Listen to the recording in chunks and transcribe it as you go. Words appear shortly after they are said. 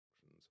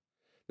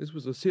This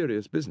was a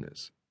serious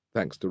business,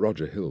 thanks to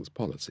Roger Hill's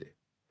policy.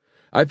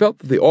 I felt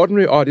that the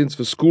ordinary audience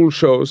for school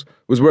shows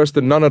was worse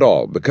than none at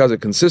all because it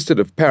consisted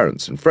of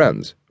parents and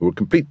friends who were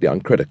completely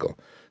uncritical.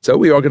 So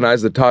we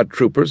organized the Todd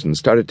Troopers and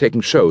started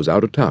taking shows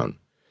out of town.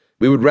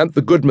 We would rent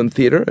the Goodman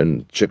Theater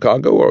in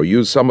Chicago or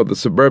use some of the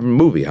suburban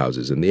movie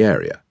houses in the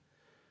area.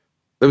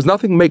 There was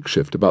nothing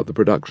makeshift about the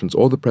productions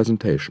or the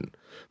presentation.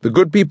 The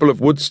good people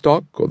of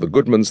Woodstock or the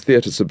Goodman's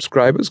Theater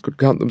subscribers could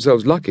count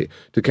themselves lucky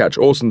to catch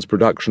Orson's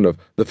production of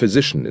The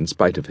Physician in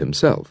spite of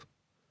himself.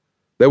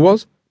 There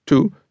was,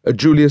 too, a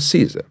Julius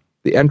Caesar,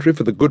 the entry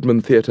for the Goodman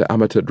Theatre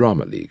Amateur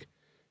Drama League.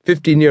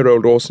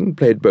 15-year-old Orson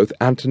played both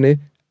Antony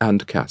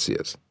and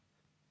Cassius.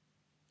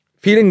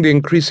 Feeling the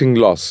increasing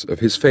loss of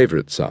his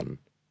favourite son,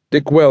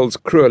 Dick Wells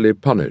cruelly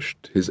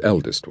punished his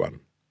eldest one.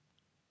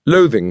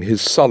 Loathing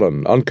his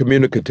sullen,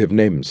 uncommunicative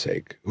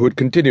namesake, who had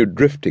continued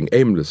drifting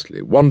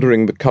aimlessly,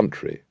 wandering the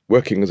country,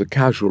 working as a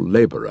casual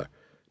labourer,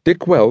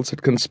 Dick Wells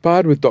had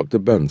conspired with Dr.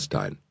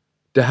 Bernstein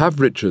to have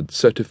Richard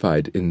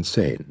certified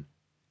insane.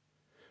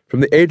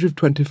 From the age of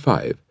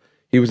 25,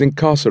 he was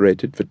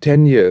incarcerated for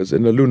 10 years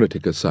in a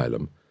lunatic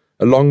asylum,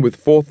 along with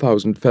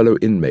 4,000 fellow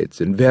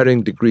inmates in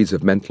varying degrees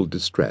of mental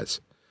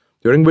distress,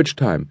 during which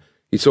time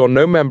he saw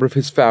no member of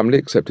his family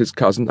except his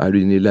cousin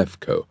Irene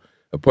Levko,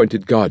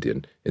 appointed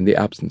guardian in the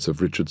absence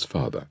of Richard's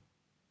father.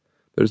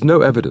 There is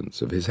no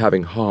evidence of his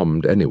having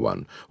harmed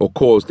anyone or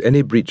caused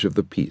any breach of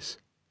the peace.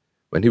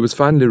 When he was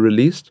finally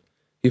released,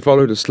 he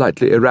followed a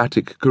slightly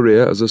erratic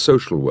career as a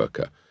social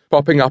worker,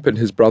 popping up in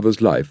his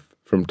brother's life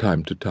from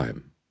time to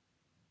time.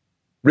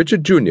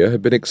 Richard Jr.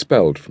 had been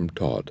expelled from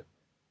Todd.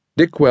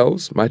 Dick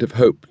Wells might have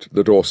hoped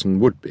that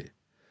Orson would be.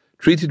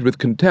 Treated with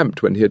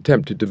contempt when he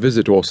attempted to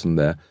visit Orson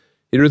there,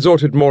 he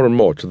resorted more and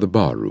more to the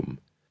bar-room.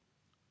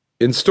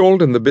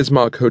 Installed in the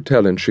Bismarck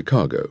Hotel in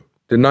Chicago,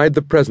 denied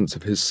the presence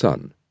of his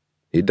son.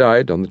 He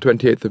died on the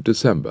 28th of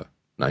December,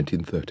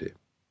 1930.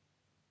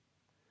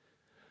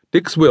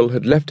 Dick's will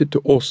had left it to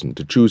Orson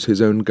to choose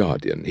his own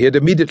guardian. He had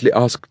immediately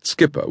asked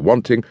Skipper,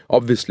 wanting,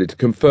 obviously, to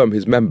confirm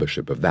his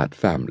membership of that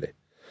family.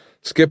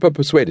 Skipper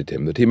persuaded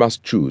him that he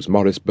must choose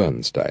Morris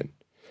Bernstein.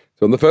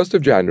 So on the 1st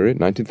of January,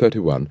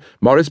 1931,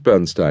 Morris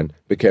Bernstein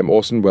became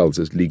Orson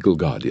Welles's legal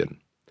guardian.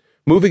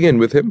 Moving in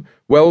with him,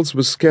 Welles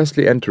was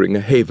scarcely entering a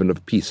haven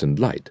of peace and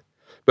light.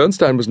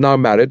 Bernstein was now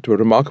married to a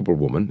remarkable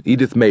woman,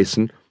 Edith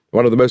Mason,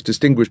 one of the most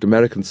distinguished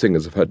American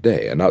singers of her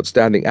day, an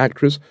outstanding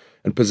actress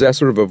and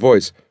possessor of a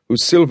voice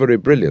whose silvery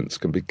brilliance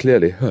can be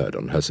clearly heard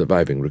on her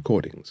surviving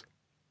recordings.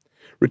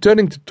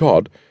 Returning to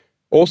Todd,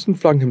 Orson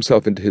flung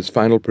himself into his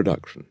final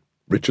production,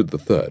 Richard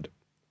III.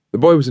 The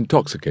boy was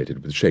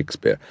intoxicated with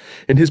Shakespeare.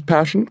 In his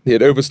passion, he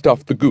had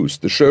overstuffed the goose.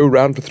 The show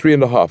ran for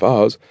 3.5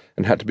 hours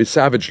and had to be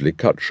savagely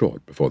cut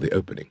short before the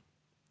opening.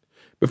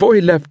 Before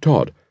he left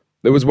Todd,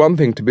 there was one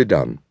thing to be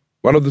done,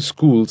 one of the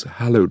school's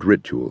hallowed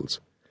rituals.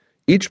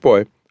 Each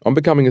boy, on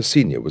becoming a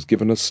senior, was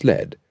given a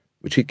sled,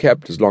 which he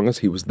kept as long as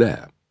he was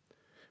there.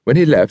 When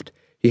he left,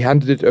 he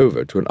handed it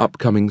over to an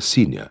upcoming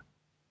senior.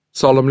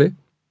 Solemnly,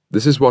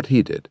 this is what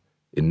he did,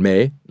 in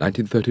May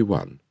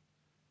 1931.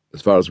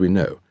 As far as we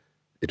know,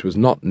 it was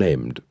not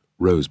named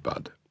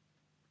Rosebud.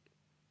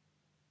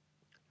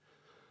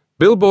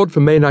 Billboard for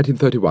May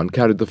 1931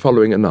 carried the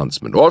following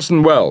announcement.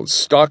 Orson Welles,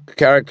 stock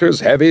characters,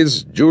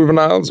 heavies,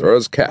 juveniles, or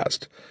as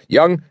cast.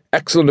 Young,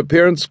 excellent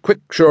appearance, quick,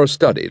 sure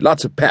study,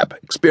 lots of pep,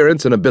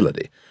 experience, and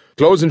ability.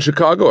 Close in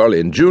Chicago early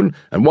in June,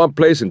 and one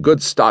place in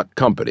good stock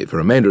company for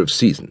remainder of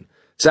season.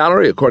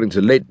 Salary according to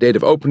late date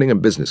of opening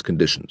and business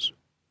conditions.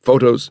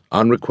 Photos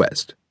on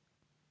request.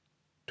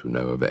 To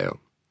no avail.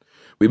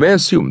 We may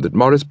assume that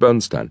Morris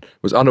Bernstein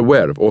was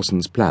unaware of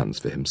Orson's plans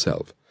for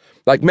himself.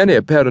 Like many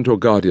a parent or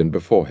guardian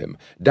before him,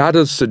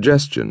 Dada's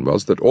suggestion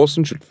was that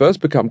Orson should first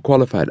become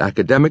qualified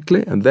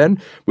academically, and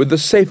then, with the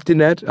safety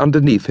net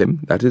underneath him,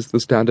 that is the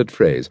standard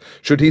phrase,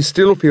 should he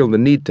still feel the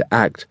need to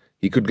act,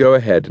 he could go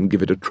ahead and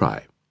give it a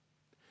try.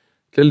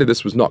 Clearly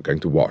this was not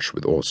going to wash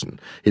with Orson,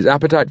 his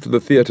appetite for the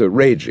theatre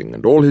raging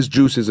and all his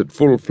juices at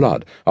full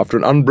flood after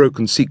an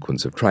unbroken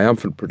sequence of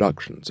triumphant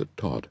productions at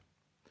Todd.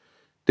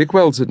 Dick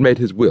Wells had made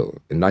his will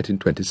in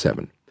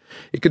 1927.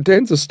 It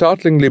contains a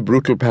startlingly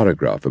brutal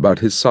paragraph about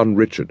his son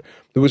Richard,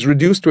 who was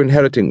reduced to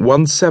inheriting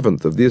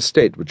 1/7 of the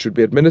estate which should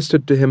be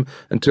administered to him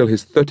until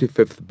his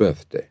 35th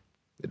birthday.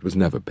 It was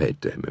never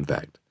paid to him, in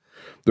fact.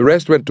 The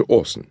rest went to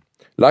Orson,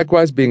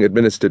 likewise being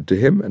administered to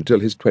him until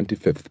his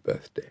 25th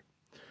birthday.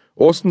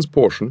 Orson's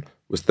portion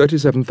was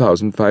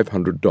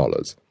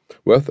 $37,500,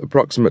 worth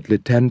approximately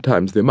 10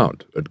 times the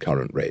amount at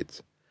current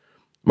rates.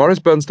 Morris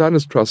Bernstein,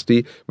 as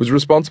trustee, was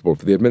responsible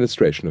for the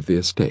administration of the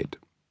estate.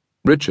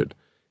 Richard,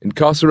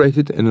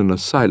 incarcerated in an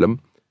asylum,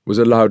 was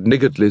allowed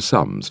niggardly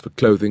sums for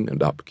clothing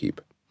and upkeep.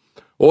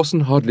 Orson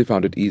hardly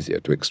found it easier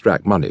to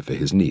extract money for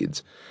his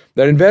needs.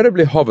 There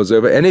invariably hovers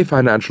over any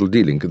financial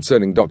dealing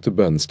concerning Dr.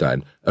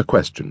 Bernstein a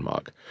question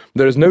mark.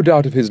 There is no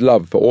doubt of his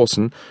love for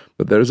Orson,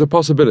 but there is a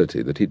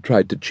possibility that he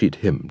tried to cheat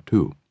him,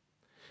 too.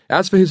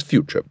 As for his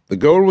future, the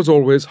goal was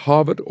always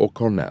Harvard or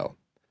Cornell.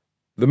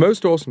 The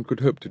most Orson could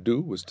hope to do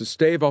was to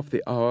stave off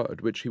the hour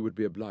at which he would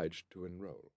be obliged to enroll.